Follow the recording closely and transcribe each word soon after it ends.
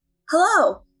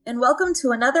Hello, and welcome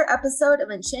to another episode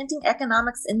of Enchanting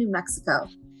Economics in New Mexico.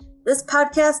 This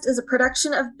podcast is a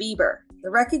production of Bieber, the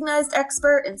recognized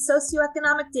expert in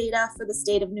socioeconomic data for the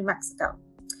state of New Mexico.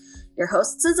 Your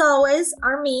hosts, as always,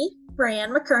 are me,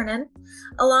 Brianne McKernan,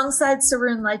 alongside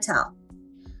Saroon Lytle.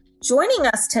 Joining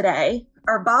us today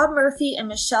are Bob Murphy and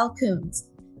Michelle Coons,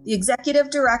 the Executive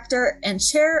Director and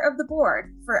Chair of the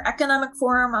Board for Economic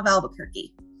Forum of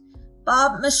Albuquerque.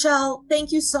 Bob, Michelle,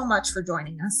 thank you so much for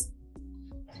joining us.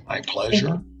 My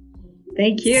pleasure.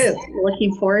 Thank you.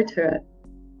 Looking forward to it.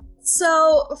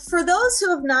 So, for those who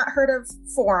have not heard of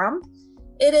Forum,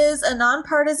 it is a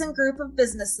nonpartisan group of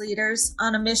business leaders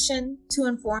on a mission to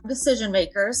inform decision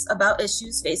makers about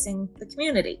issues facing the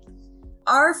community.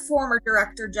 Our former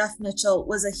director, Jeff Mitchell,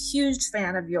 was a huge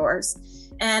fan of yours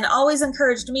and always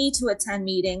encouraged me to attend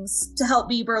meetings to help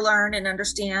Bieber learn and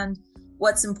understand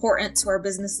what's important to our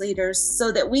business leaders so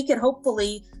that we could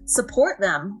hopefully support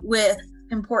them with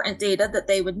important data that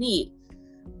they would need.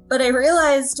 But I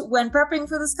realized when prepping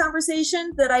for this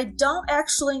conversation that I don't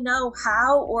actually know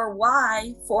how or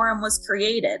why Forum was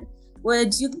created.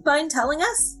 Would you mind telling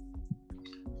us?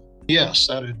 Yes,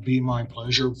 that'd be my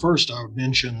pleasure. First, I would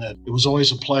mention that it was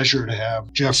always a pleasure to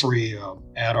have Jeffrey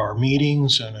at our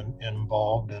meetings and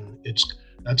involved, and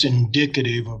that's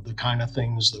indicative of the kind of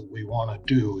things that we want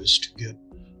to do, is to get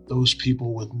those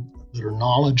people that are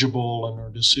knowledgeable and are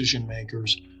decision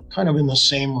makers kind of in the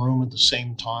same room at the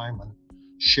same time and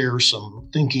share some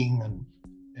thinking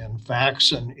and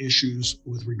facts and issues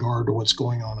with regard to what's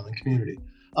going on in the community.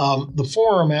 The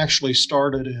forum actually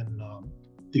started in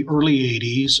the early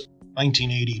 80s.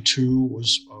 1982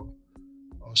 was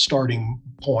a starting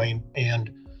point, and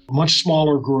a much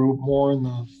smaller group, more in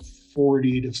the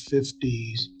 40 to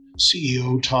 50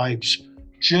 CEO types,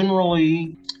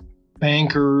 generally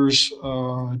bankers,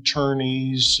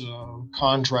 attorneys,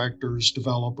 contractors,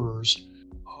 developers,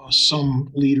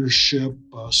 some leadership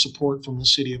support from the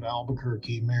city of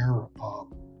Albuquerque.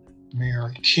 Mayor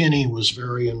Kinney was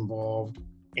very involved,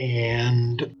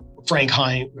 and Frank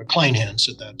Kleinhans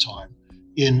at that time.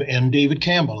 And David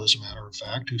Campbell, as a matter of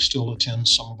fact, who still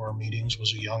attends some of our meetings,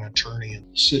 was a young attorney in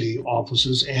city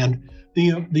offices. And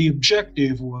the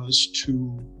objective was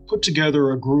to put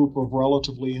together a group of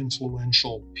relatively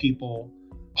influential people,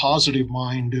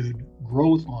 positive-minded,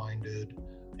 growth-minded,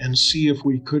 and see if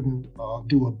we couldn't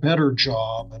do a better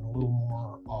job and a little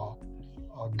more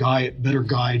better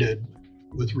guided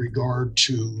with regard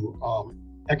to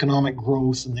economic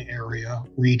growth in the area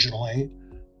regionally.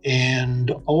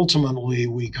 And ultimately,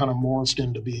 we kind of morphed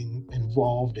into being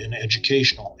involved in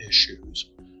educational issues.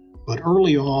 But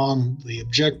early on, the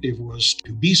objective was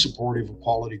to be supportive of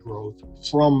quality growth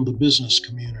from the business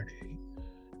community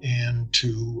and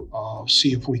to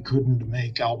see if we couldn't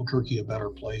make Albuquerque a better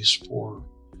place for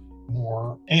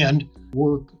more, and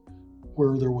work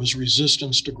where there was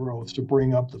resistance to growth to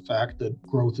bring up the fact that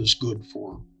growth is good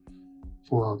for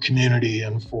our community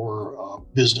and for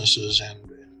businesses and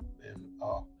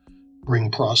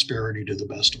bring prosperity to the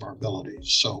best of our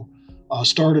abilities. So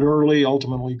started early,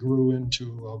 ultimately grew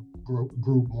into a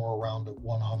group more around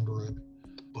 100,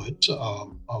 but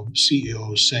of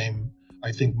CEOs, same,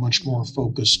 I think much more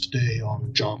focused today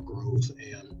on job growth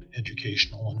and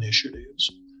educational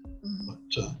initiatives. Mm-hmm.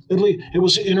 But it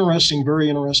was an interesting, very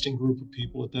interesting group of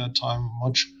people at that time,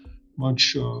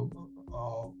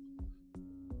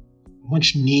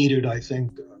 much needed, I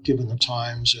think, given the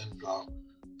times, and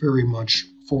very much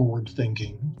forward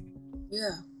thinking.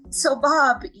 Yeah. So,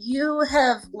 Bob, you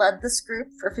have led this group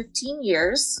for 15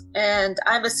 years, and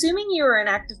I'm assuming you were an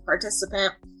active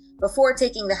participant before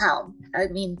taking the helm. I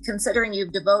mean, considering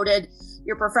you've devoted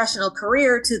your professional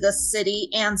career to the city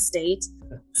and state.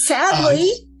 Sadly,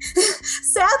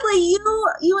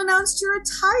 you announced your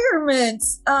retirement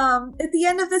at the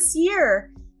end of this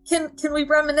year. Can we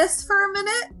reminisce for a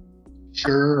minute?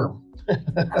 Sure.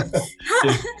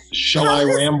 Shall I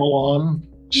ramble on?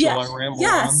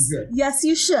 Yes. Good. Yes,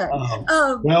 you should.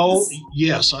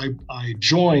 Yes, I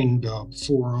joined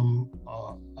Forum.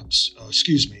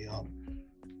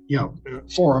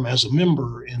 Forum as a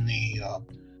member in the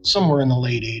somewhere in the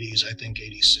late 80s, I think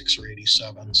 86 or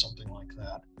 87, something like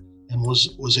that, and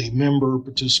was a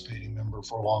participating member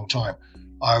for a long time.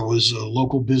 I was a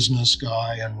local business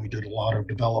guy, and we did a lot of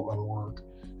development work,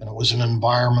 and it was an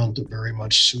environment that very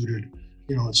much suited.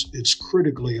 It's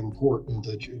critically important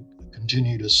that you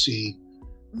continue to see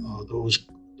those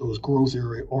growth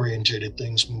oriented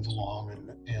things move along,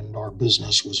 and our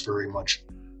business was very much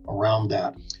around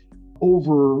that.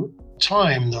 Over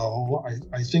time, though,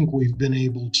 I think we've been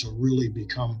able to really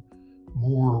become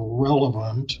more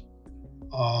relevant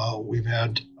We've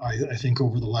had, I think,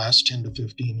 over the last 10 to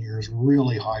 15 years,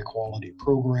 really high quality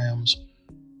programs.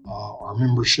 Our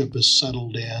membership is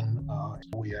settled in.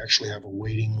 We actually have a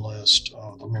waiting list.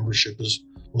 The membership is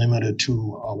limited to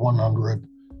 100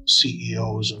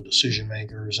 CEOs and decision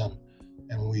makers,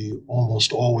 and we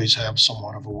almost always have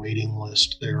somewhat of a waiting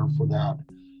list there for that.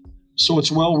 So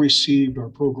it's well received. Our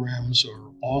programs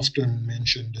are often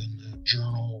mentioned in the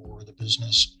Journal or the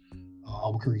Business,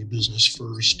 Albuquerque Business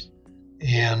First.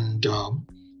 And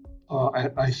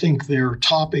I think they're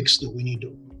topics that we need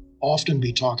to often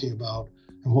be talking about.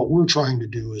 And what we're trying to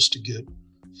do is to get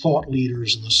thought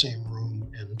leaders in the same room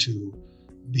and to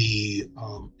be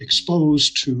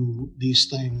exposed to these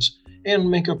things and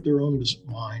make up their own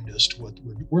mind as to what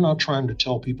we're not trying to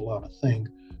tell people how to think.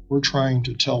 We're trying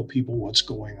to tell people what's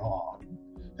going on.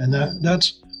 And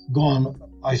that's gone,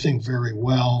 I think, very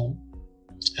well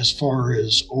as far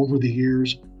as over the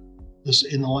years.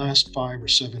 In the last 5 or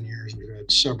 7 years, we've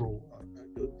had several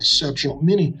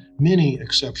many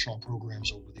exceptional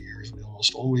programs over the years. We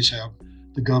almost always have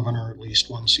the governor at least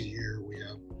once a year. We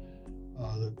have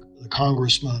the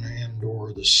congressman and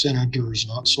or the senators,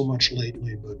 not so much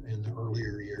lately, but in the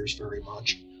earlier years, very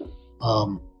much.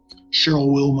 Cheryl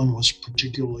Willman was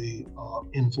particularly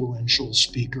influential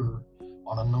speaker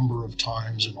on a number of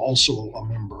times and also a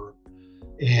member.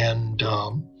 And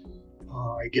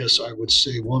I guess I would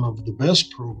say one of the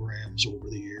best programs over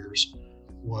the years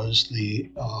was a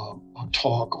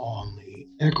talk on the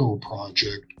ECHO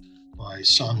project by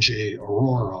Sanjay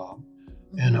Arora.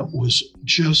 And it was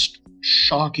just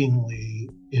shockingly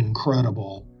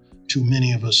incredible to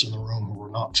many of us in the room who were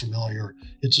not familiar.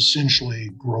 It's essentially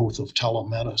growth of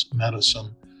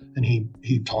telemedicine. And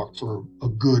he talked for a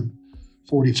good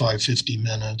 45, 50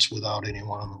 minutes without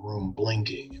anyone in the room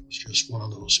blinking. It was just one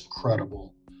of those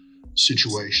incredible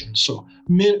situations. So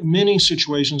many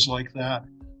situations like that.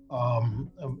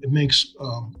 It makes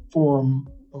Forum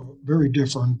very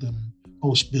different than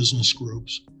most business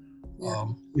groups. Yeah.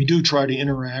 We do try to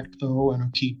interact, though, and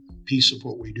a key piece of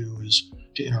what we do is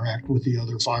to interact with the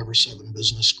other 5 or 7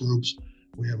 business groups.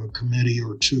 We have a committee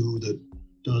or two that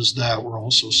does that. We're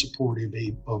also supportive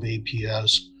of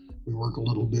APS. We work a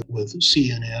little bit with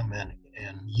CNM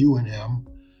and UNM,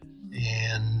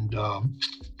 and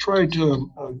try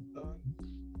to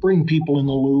bring people in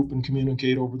the loop and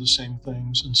communicate over the same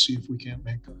things and see if we can't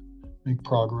make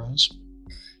progress.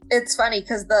 It's funny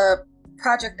because the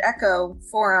Project ECHO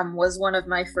Forum was one of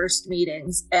my first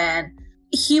meetings, and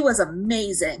he was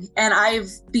amazing. And I've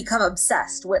become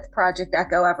obsessed with Project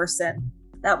ECHO ever since.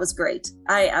 That was great.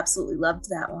 I absolutely loved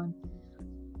that one.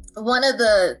 One of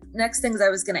the next things I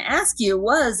was going to ask you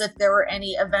was if there were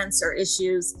any events or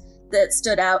issues that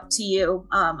stood out to you.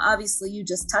 Obviously, you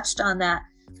just touched on that.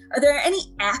 Are there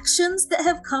any actions that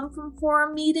have come from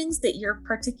forum meetings that you're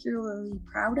particularly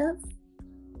proud of?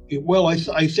 Well,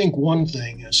 I think one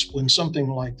thing is when something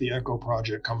like the ECHO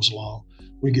project comes along,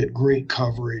 we get great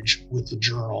coverage with the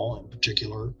Journal in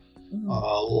particular.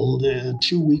 Mm-hmm.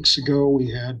 2 weeks ago, we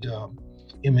had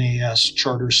MAS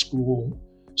Charter School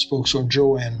spokeswoman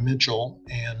Joanne Mitchell,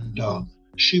 and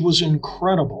she was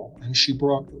incredible. And she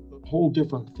brought a whole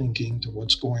different thinking to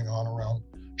what's going on around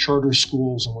charter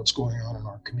schools and what's going on in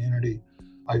our community.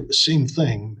 Same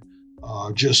thing,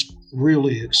 just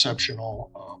really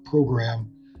exceptional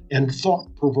program and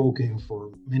thought-provoking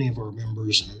for many of our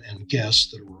members and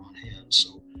guests that were on hand.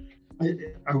 So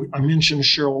I mentioned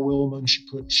Cheryl Willman.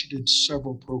 She did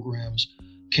several programs,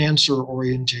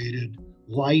 cancer-orientated,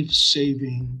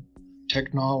 life-saving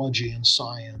technology and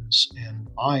science, and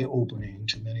eye-opening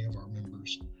to many of our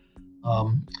members.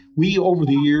 We, over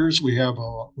the years, we've had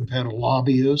a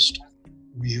lobbyist.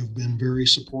 We have been very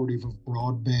supportive of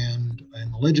broadband,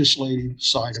 and the legislative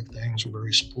side of things, we're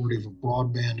very supportive of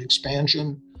broadband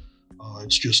expansion.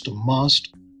 It's just a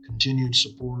must. Continued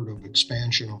support of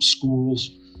expansion of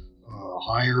schools,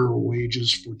 higher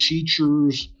wages for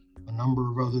teachers, a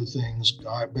number of other things,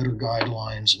 better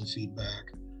guidelines and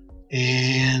feedback,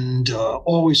 and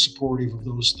always supportive of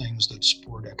those things that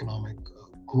support economic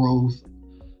growth,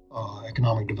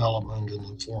 economic development in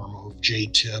the form of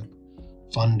JTIP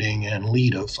funding and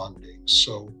LEDA funding.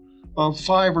 So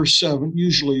 5 or 7,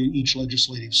 usually each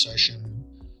legislative session,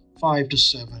 5 to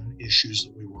 7 issues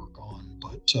that we work on.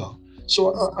 But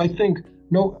so I think,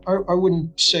 no, I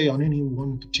wouldn't say on any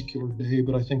one particular day,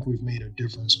 but I think we've made a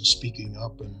difference in speaking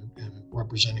up and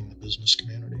representing the business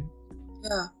community.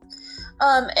 Yeah.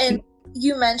 And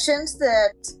you mentioned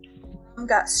that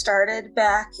got started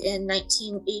back in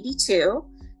 1982,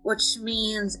 which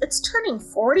means it's turning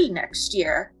 40 next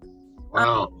year.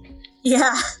 Wow.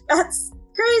 Yeah, that's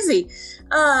Crazy.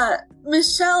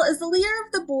 Michelle, as the leader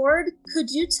of the board,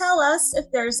 could you tell us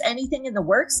if there's anything in the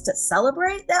works to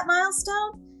celebrate that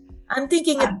milestone? I'm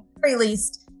thinking at the very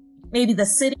least, maybe the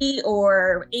city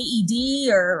or AED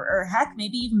or heck,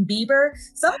 maybe even Bieber.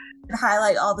 Something to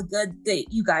highlight all the good that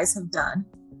you guys have done.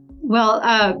 Well,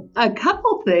 a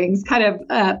couple things kind of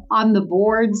on the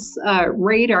board's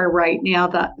radar right now.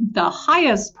 The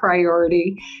highest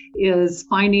priority is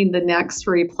finding the next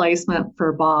replacement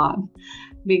for Bob,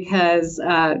 because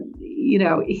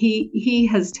he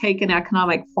has taken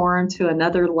Economic Forum to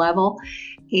another level.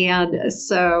 And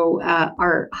so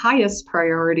our highest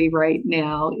priority right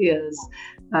now is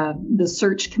the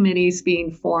search committees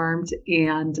being formed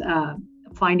and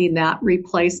finding that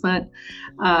replacement.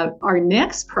 Our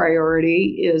next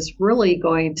priority is really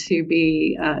going to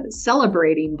be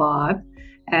celebrating Bob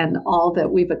and all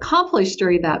that we've accomplished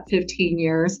during that 15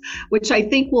 years, which I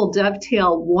think will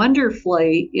dovetail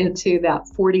wonderfully into that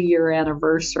 40-year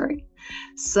anniversary.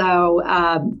 So,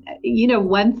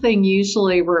 one thing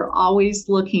usually we're always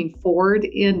looking forward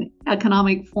in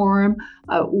Economic Forum.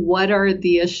 What are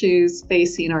the issues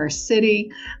facing our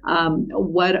city?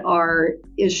 What are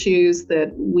issues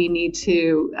that we need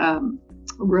to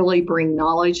really bring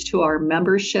knowledge to our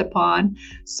membership on,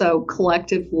 so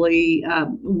collectively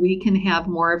we can have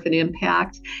more of an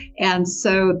impact. And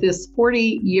so this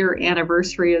 40-year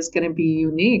anniversary is going to be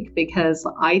unique, because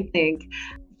I think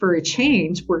for a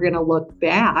change, we're going to look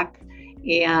back,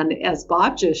 and as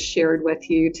Bob just shared with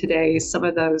you today, some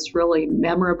of those really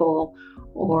memorable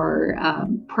or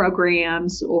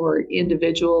programs or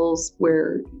individuals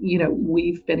where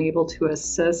we've been able to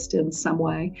assist in some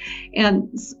way. And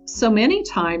so many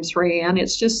times, Rayanne,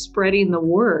 it's just spreading the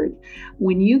word.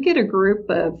 When you get a group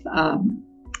of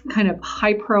kind of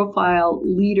high profile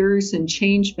leaders and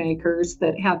change makers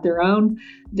that have their own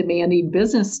demanding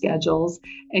business schedules,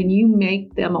 and you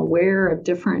make them aware of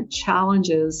different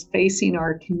challenges facing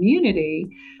our community,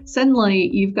 suddenly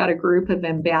you've got a group of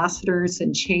ambassadors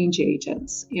and change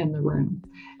agents in the room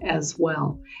as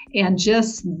well. And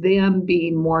just them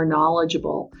being more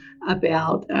knowledgeable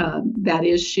about that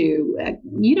issue,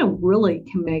 really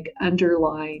can make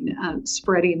underline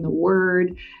spreading the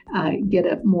word, get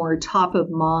it more top of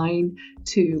mind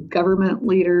to government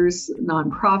leaders,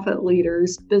 nonprofit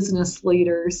leaders, business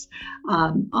leaders,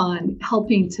 on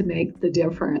helping to make the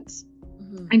difference.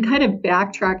 And kind of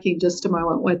backtracking just a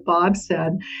moment what Bob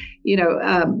said,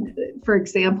 for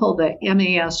example, the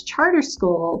MAS Charter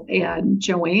School and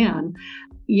Joanne,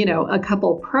 a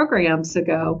couple programs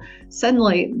ago,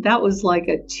 suddenly that was like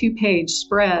a 2-page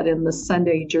spread in the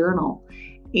Sunday Journal.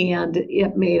 And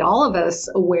it made all of us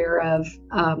aware of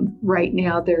right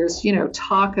now there's,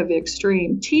 talk of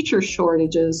extreme teacher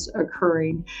shortages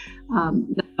occurring,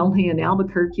 not only in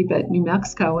Albuquerque, but New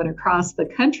Mexico and across the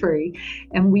country.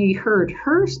 And we heard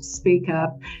her speak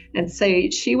up and say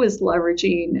she was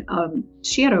leveraging,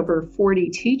 she had over 40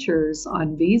 teachers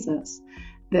on visas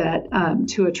that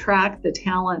to attract the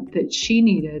talent that she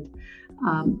needed.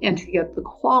 And to get the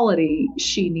quality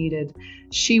she needed,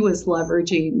 she was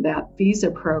leveraging that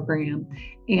visa program.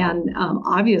 And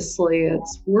obviously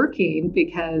it's working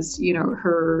because,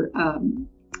 her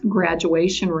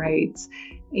graduation rates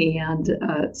and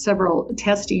several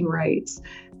testing rates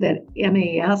that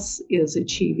MAS is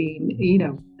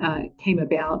achieving, came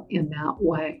about in that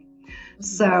way.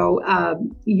 So,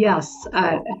 yes,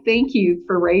 thank you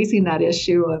for raising that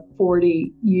issue of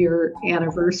 40-year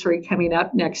anniversary coming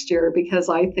up next year, because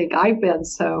I think I've been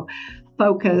so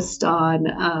focused on,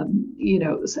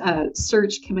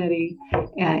 search committee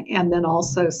and then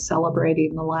also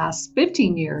celebrating the last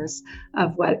 15 years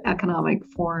of what Economic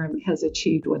Forum has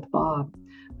achieved with Bob.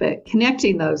 But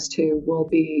connecting those two will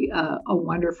be a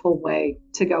wonderful way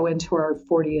to go into our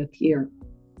 40th year.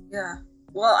 Yeah.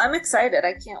 Well, I'm excited.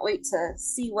 I can't wait to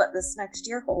see what this next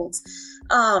year holds.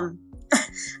 I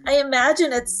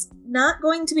imagine it's not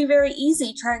going to be very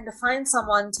easy trying to find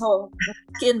someone to walk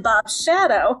in Bob's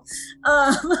shadow.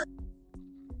 Have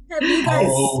you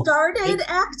guys started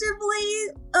actively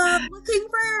looking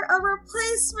for a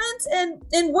replacement?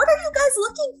 And what are you guys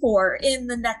looking for in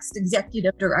the next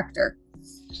executive director?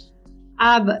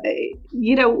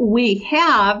 We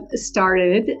have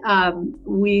started.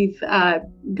 We've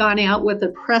gone out with a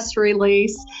press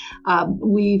release.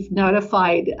 We've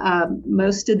notified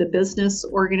most of the business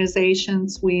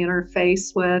organizations we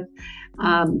interface with,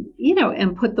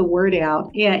 and put the word out.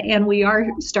 And we are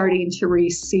starting to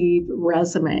receive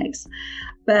resumes.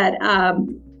 But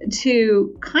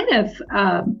to kind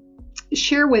of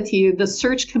share with you, the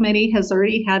search committee has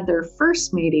already had their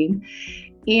first meeting.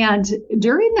 And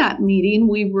during that meeting,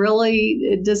 we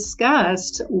really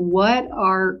discussed what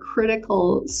are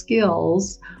critical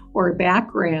skills or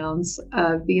backgrounds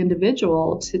of the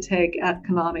individual to take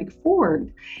economic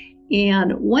forward.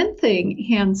 And one thing,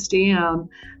 hands down,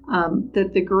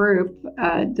 that the group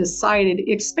decided,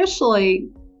 especially,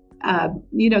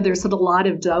 there's a lot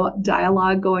of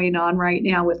dialogue going on right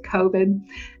now with COVID.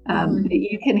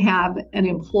 You can have an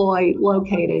employee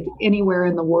located anywhere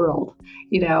in the world,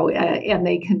 and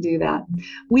they can do that.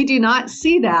 We do not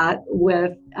see that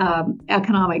with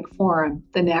Economic Forum,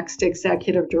 the next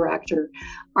executive director.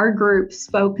 Our group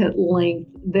spoke at length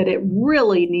that it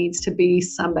really needs to be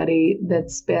somebody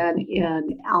that's been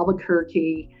in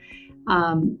Albuquerque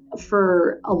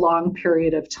for a long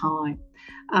period of time.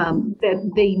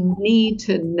 That they need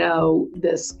to know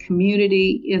this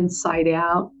community inside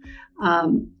out.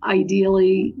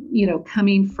 Ideally,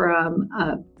 coming from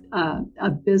a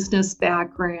business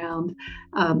background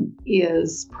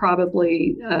is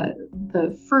probably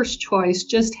the first choice,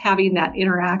 just having that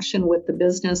interaction with the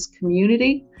business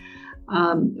community,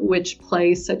 which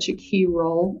plays such a key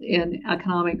role in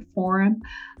Economic Forum.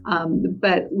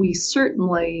 But we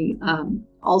certainly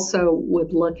also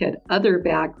would look at other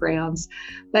backgrounds,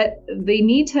 but they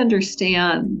need to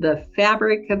understand the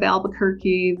fabric of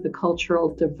Albuquerque, the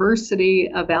cultural diversity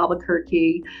of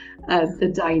Albuquerque,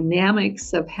 the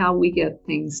dynamics of how we get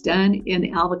things done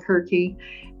in Albuquerque.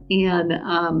 And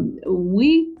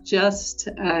we just,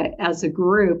 as a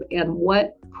group, and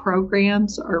what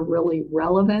programs are really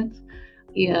relevant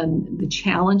in the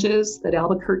challenges that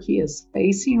Albuquerque is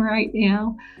facing right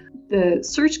now. The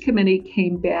search committee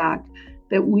came back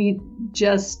that we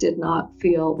just did not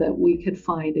feel that we could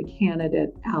find a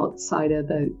candidate outside of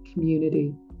the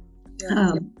community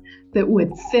that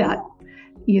would fit,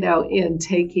 in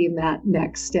taking that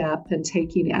next step and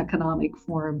taking Economic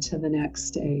Forum to the next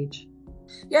stage.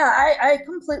 Yeah, I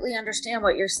completely understand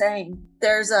what you're saying.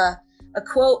 There's a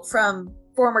quote from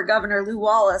former Governor Lew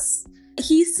Wallace.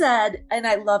 He said, and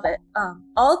I love it,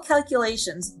 all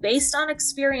calculations based on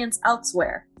experience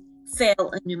elsewhere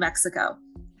fail in New Mexico.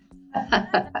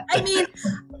 I mean,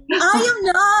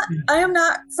 I am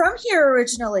not from here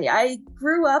originally. I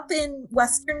grew up in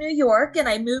Western New York and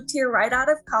I moved here right out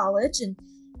of college, and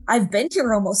I've been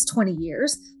here almost 20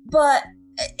 years, but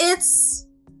it's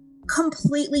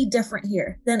completely different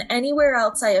here than anywhere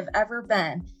else I have ever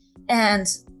been. And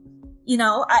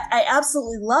I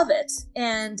absolutely love it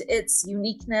and its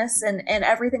uniqueness and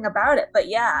everything about it. But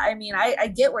yeah, I mean, I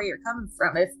get where you're coming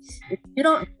from. If you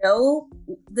don't know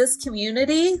this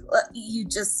community,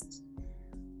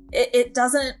 it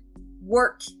doesn't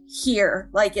work here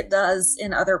like it does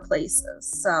in other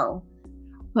places. So.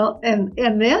 Well, and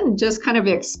then just kind of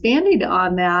expanding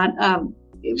on that,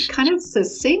 kind of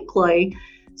succinctly,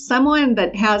 someone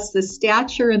that has the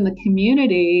stature in the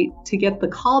community to get the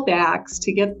callbacks,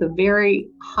 to get the very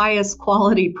highest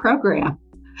quality program.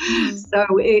 So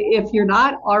if you're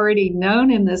not already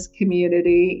known in this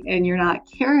community and you're not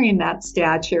carrying that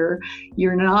stature,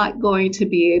 you're not going to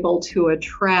be able to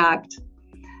attract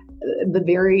the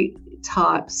very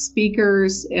top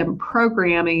speakers and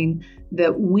programming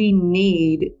that we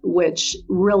need, which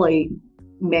really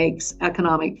makes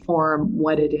Economic Forum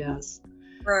what it is.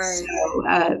 Right. So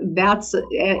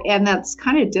that's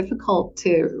kind of difficult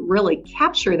to really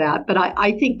capture that, but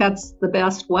I think that's the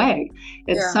best way.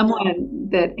 It's someone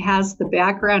that has the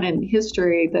background and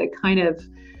history that kind of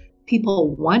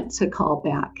people want to call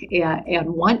back and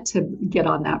want to get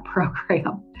on that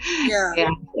program. Yeah.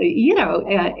 And,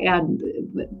 and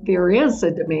there is a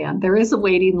demand. There is a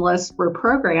waiting list for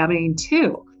programming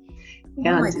too.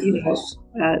 And,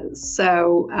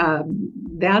 so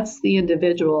that's the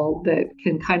individual that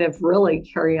can kind of really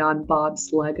carry on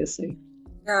Bob's legacy.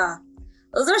 Yeah.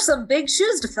 Those are some big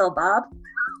shoes to fill, Bob.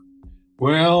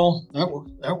 Well,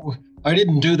 I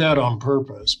didn't do that on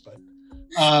purpose, but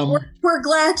we're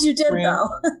glad you did, though.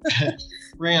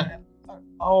 Rand,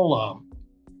 I'll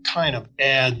kind of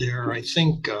add there. I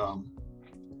think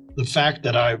the fact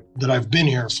that I've been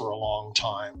here for a long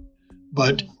time,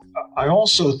 but I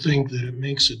also think that it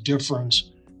makes a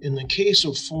difference. In the case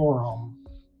of Forum,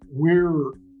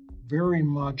 we're very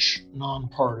much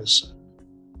nonpartisan,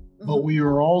 but we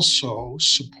are also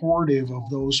supportive of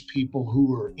those people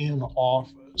who are in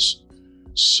office,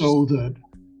 so that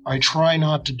I try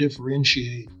not to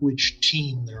differentiate which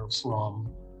team they're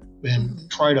from and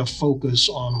try to focus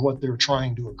on what they're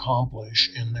trying to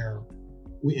accomplish in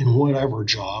whatever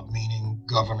job, meaning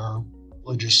governor,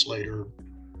 legislator,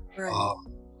 right.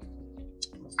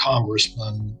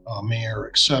 Congressman, mayor,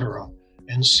 etc.,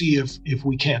 and see if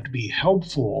we can't be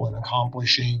helpful in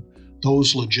accomplishing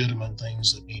those legitimate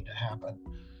things that need to happen.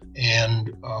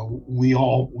 And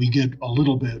we get a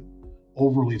little bit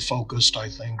overly focused, I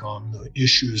think, on the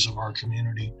issues of our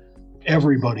community.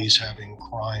 Everybody's having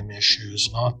crime issues.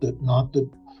 Not that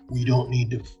we don't need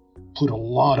to put a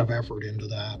lot of effort into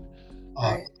that.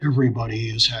 Right. Everybody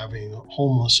is having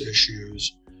homeless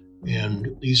issues,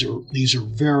 and these are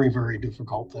very, very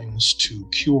difficult things to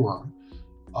cure.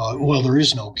 Well, there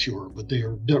is no cure, but they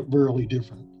are really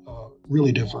difficult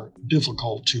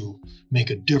to make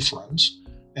a difference.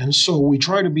 And so we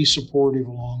try to be supportive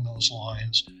along those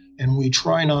lines, and we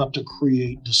try not to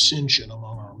create dissension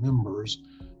among our members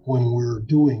when we're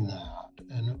doing that.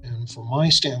 And from my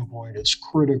standpoint, it's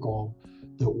critical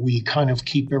that we kind of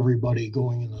keep everybody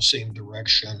going in the same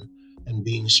direction and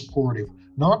being supportive,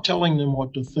 not telling them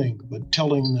what to think, but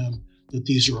telling them that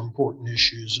these are important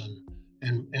issues.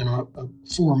 And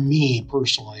for me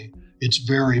personally, it's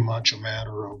very much a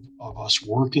matter of us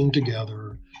working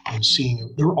together and seeing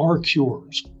there are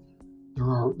cures.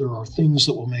 There are things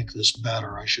that will make this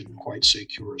better. I shouldn't quite say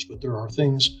cures, but there are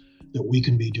things that we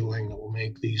can be doing that will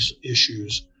make these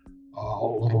issues a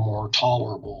little more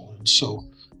tolerable. And so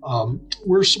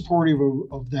we're supportive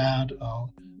of that.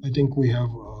 I think we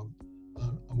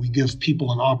give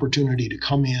people an opportunity to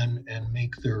come in and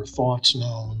make their thoughts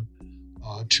known,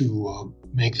 to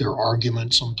make their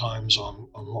argument sometimes on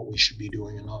what we should be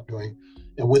doing and not doing,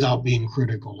 and without being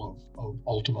critical of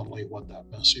ultimately what that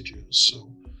message is.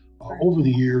 So over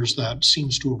the years, that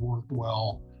seems to have worked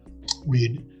well.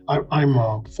 I'm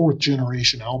a fourth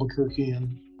generation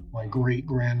Albuquerquean. My great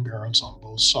grandparents on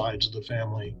both sides of the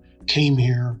family came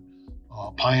here,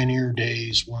 pioneer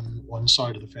days, one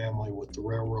side of the family with the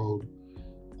railroad,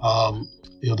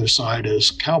 the other side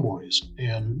is cowboys.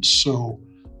 And so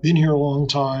been here a long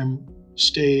time,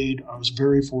 stayed. I was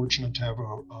very fortunate to have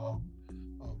a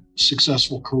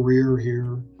successful career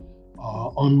here.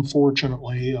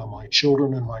 Unfortunately, my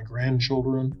children and my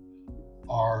grandchildren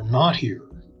are not here.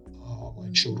 My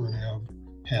children have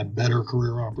had better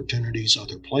career opportunities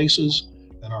other places,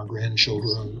 and our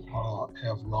grandchildren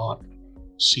have not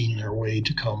seen their way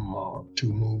to come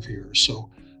to move here. So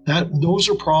those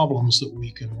are problems that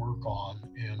we can work on,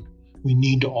 and we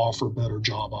need to offer better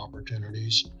job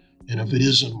opportunities. And if it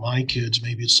isn't my kids,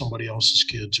 maybe it's somebody else's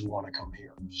kids who want to come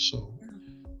here. So,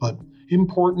 but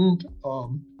important.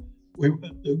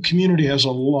 The community has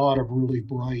a lot of really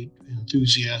bright,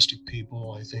 enthusiastic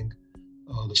people. I think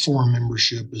the forum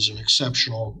membership is an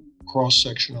exceptional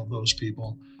cross-section of those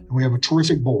people. And we have a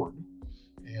terrific board.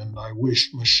 And I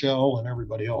wish Michelle and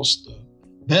everybody else the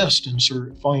best in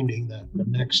finding that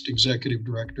next executive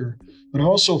director. But I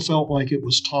also felt like it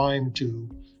was time to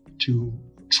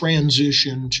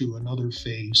transition to another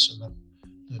face, and that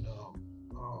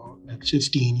at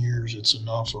 15 years, it's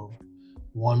enough of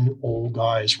one old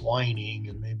guy's whining,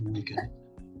 and maybe we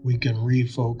can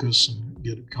refocus and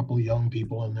get a couple of young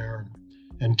people in there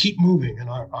and keep moving. And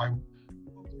I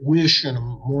wish, and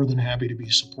I'm more than happy to be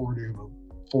supportive of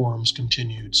Forum's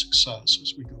continued success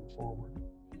as we go forward.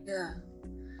 Yeah.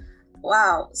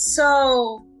 Wow.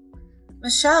 So,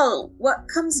 Michelle, what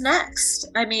comes next?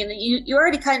 I mean, you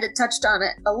already kind of touched on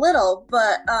it a little,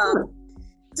 but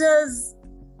does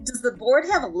the board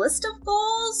have a list of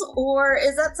goals, or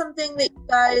is that something that you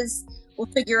guys will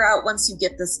figure out once you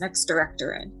get this next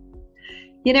director in?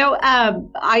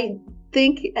 I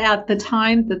think at the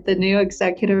time that the new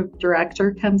executive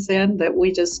director comes in, that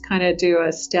we just kind of do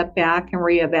a step back and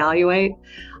reevaluate.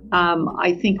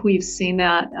 I think we've seen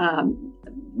that,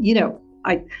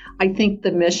 I think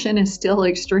the mission is still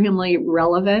extremely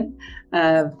relevant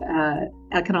of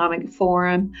Economic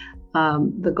Forum.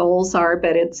 The goals are,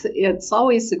 but it's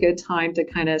always a good time to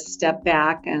kind of step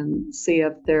back and see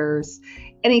if there's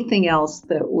anything else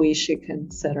that we should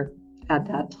consider at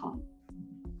that time.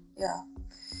 Yeah.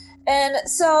 And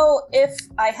so if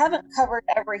I haven't covered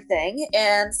everything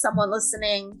and someone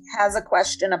listening has a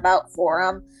question about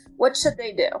Forum, what should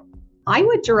they do? I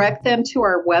would direct them to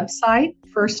our website,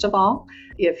 first of all.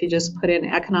 If you just put in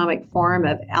Economic Forum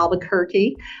of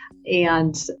Albuquerque,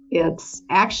 and it's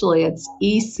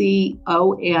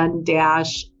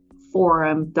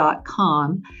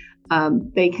econ-forum.com.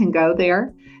 They can go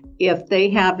there. If they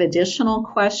have additional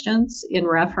questions in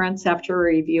reference after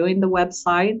reviewing the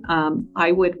website,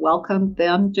 I would welcome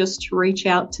them just to reach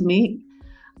out to me.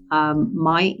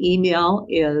 My email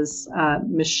is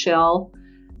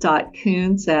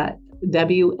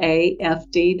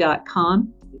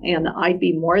michelle.coons@wafd.com, and I'd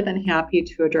be more than happy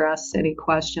to address any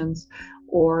questions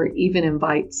or even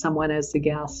invite someone as a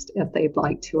guest if they'd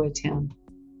like to attend.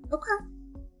 Okay,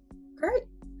 great.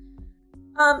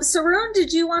 Saroon,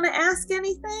 did you want to ask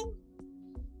anything?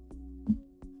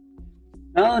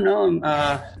 No,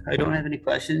 I don't have any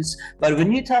questions. But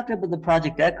when you talked about the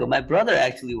Project Echo, my brother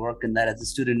actually worked in that as a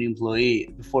student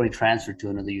employee before he transferred to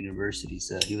another university.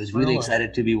 So he was really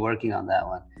excited to be working on that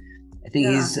one. I think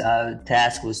his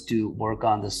task was to work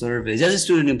on the surveys. As a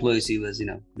student employee, so he was,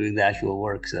 doing the actual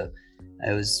work. So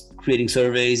I was creating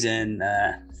surveys and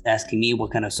asking me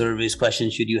what kind of surveys,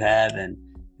 questions should you have. And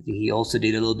I think he also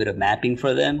did a little bit of mapping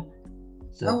for them.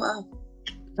 So, Oh, wow.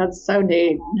 That's so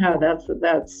neat. No,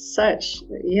 that's such,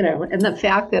 and the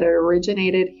fact that it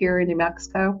originated here in New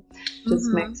Mexico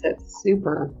just makes it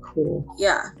super cool.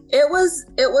 Yeah, it was,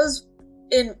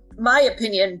 in my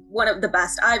opinion, one of the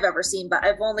best I've ever seen, but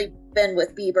I've only been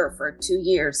with Beaver for 2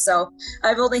 years. So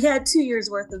I've only had 2 years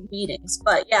worth of meetings,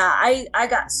 but yeah, I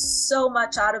got so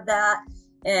much out of that.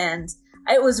 And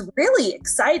it was really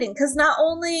exciting because not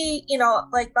only,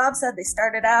 like Bob said, they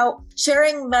started out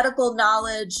sharing medical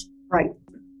knowledge right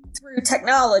through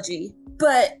technology,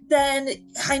 but then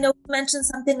I know you mentioned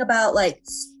something about like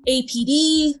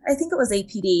APD. I think it was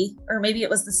APD, or maybe it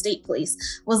was the state police,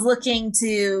 was looking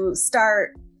to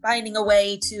start finding a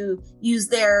way to use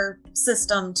their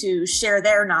system to share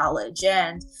their knowledge.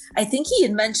 And I think he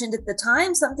had mentioned at the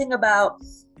time something about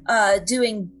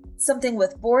doing something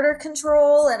with border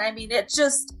control. And I mean, it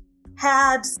just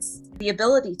had the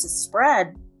ability to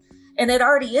spread, and it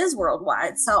already is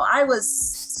worldwide. So I was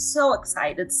so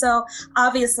excited. So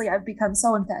obviously I've become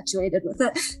so infatuated with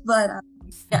it, but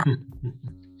yeah.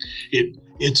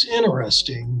 It's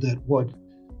interesting that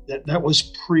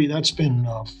that's been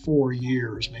 4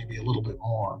 years, maybe a little bit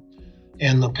more.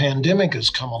 And the pandemic has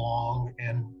come along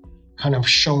and kind of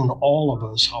shown all of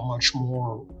us how much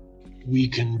more we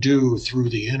can do through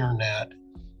the internet,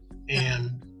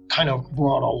 and kind of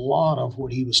brought a lot of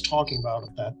what he was talking about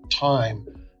at that time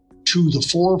to the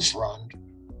forefront.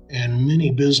 And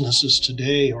many businesses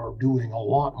today are doing a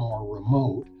lot more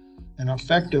remote. And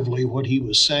effectively what he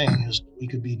was saying is we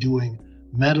could be doing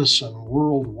medicine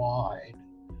worldwide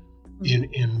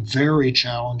in very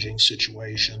challenging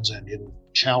situations and in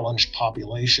challenged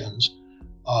populations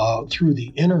through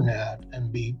the internet,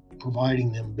 and be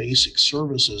providing them basic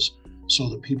services so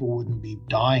that people wouldn't be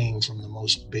dying from the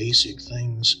most basic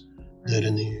things that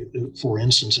for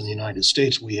instance, in the United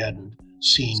States, we hadn't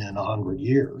seen in 100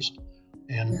 years.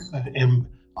 And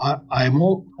I'm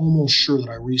almost sure that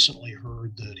I recently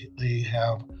heard that they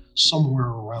have somewhere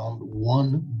around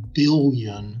 1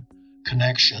 billion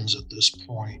connections at this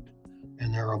point,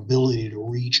 and their ability to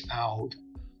reach out.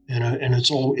 And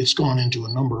it's gone into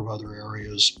a number of other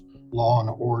areas, law and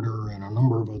order, and a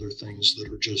number of other things that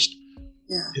are just,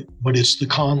 but it's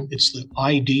the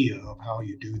idea of how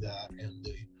you do that, and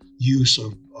the use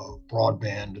of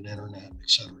broadband and internet, et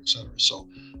cetera, et cetera. So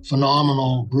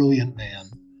phenomenal, brilliant man.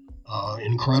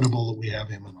 Incredible that we have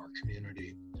him in our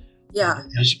community. Yeah.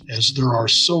 As there are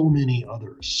so many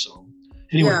others. So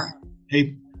anyway,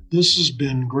 hey, this has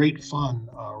been great fun,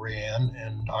 Rayanne,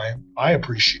 and I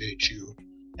appreciate you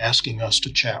asking us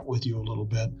to chat with you a little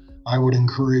bit. I would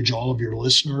encourage all of your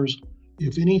listeners,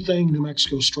 if anything New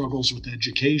Mexico struggles with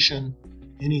education,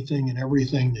 anything and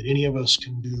everything that any of us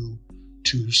can do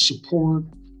to support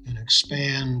and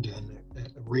expand and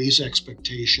raise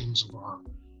expectations of our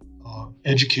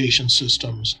education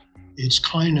systems, it's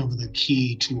kind of the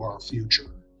key to our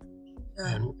future.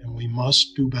 And we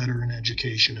must do better in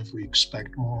education if we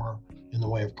expect more in the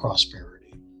way of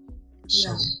prosperity.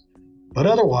 So, but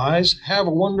otherwise, have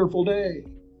a wonderful day.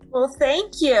 Well,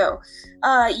 thank you.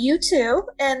 You too,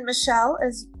 and Michelle,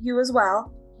 as you as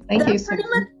well. Thank you.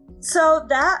 So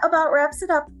that about wraps it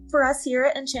up for us here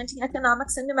at Enchanting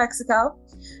Economics in New Mexico.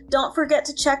 Don't forget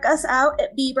to check us out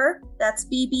at Beber, that's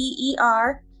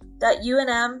BBER.UNM.edu,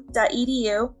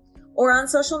 or on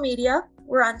social media.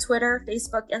 We're on Twitter,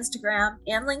 Facebook, Instagram,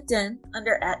 and LinkedIn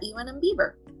under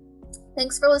 @UNMBeaver.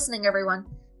 Thanks for listening, everyone.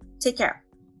 Take care.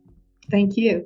 Thank you.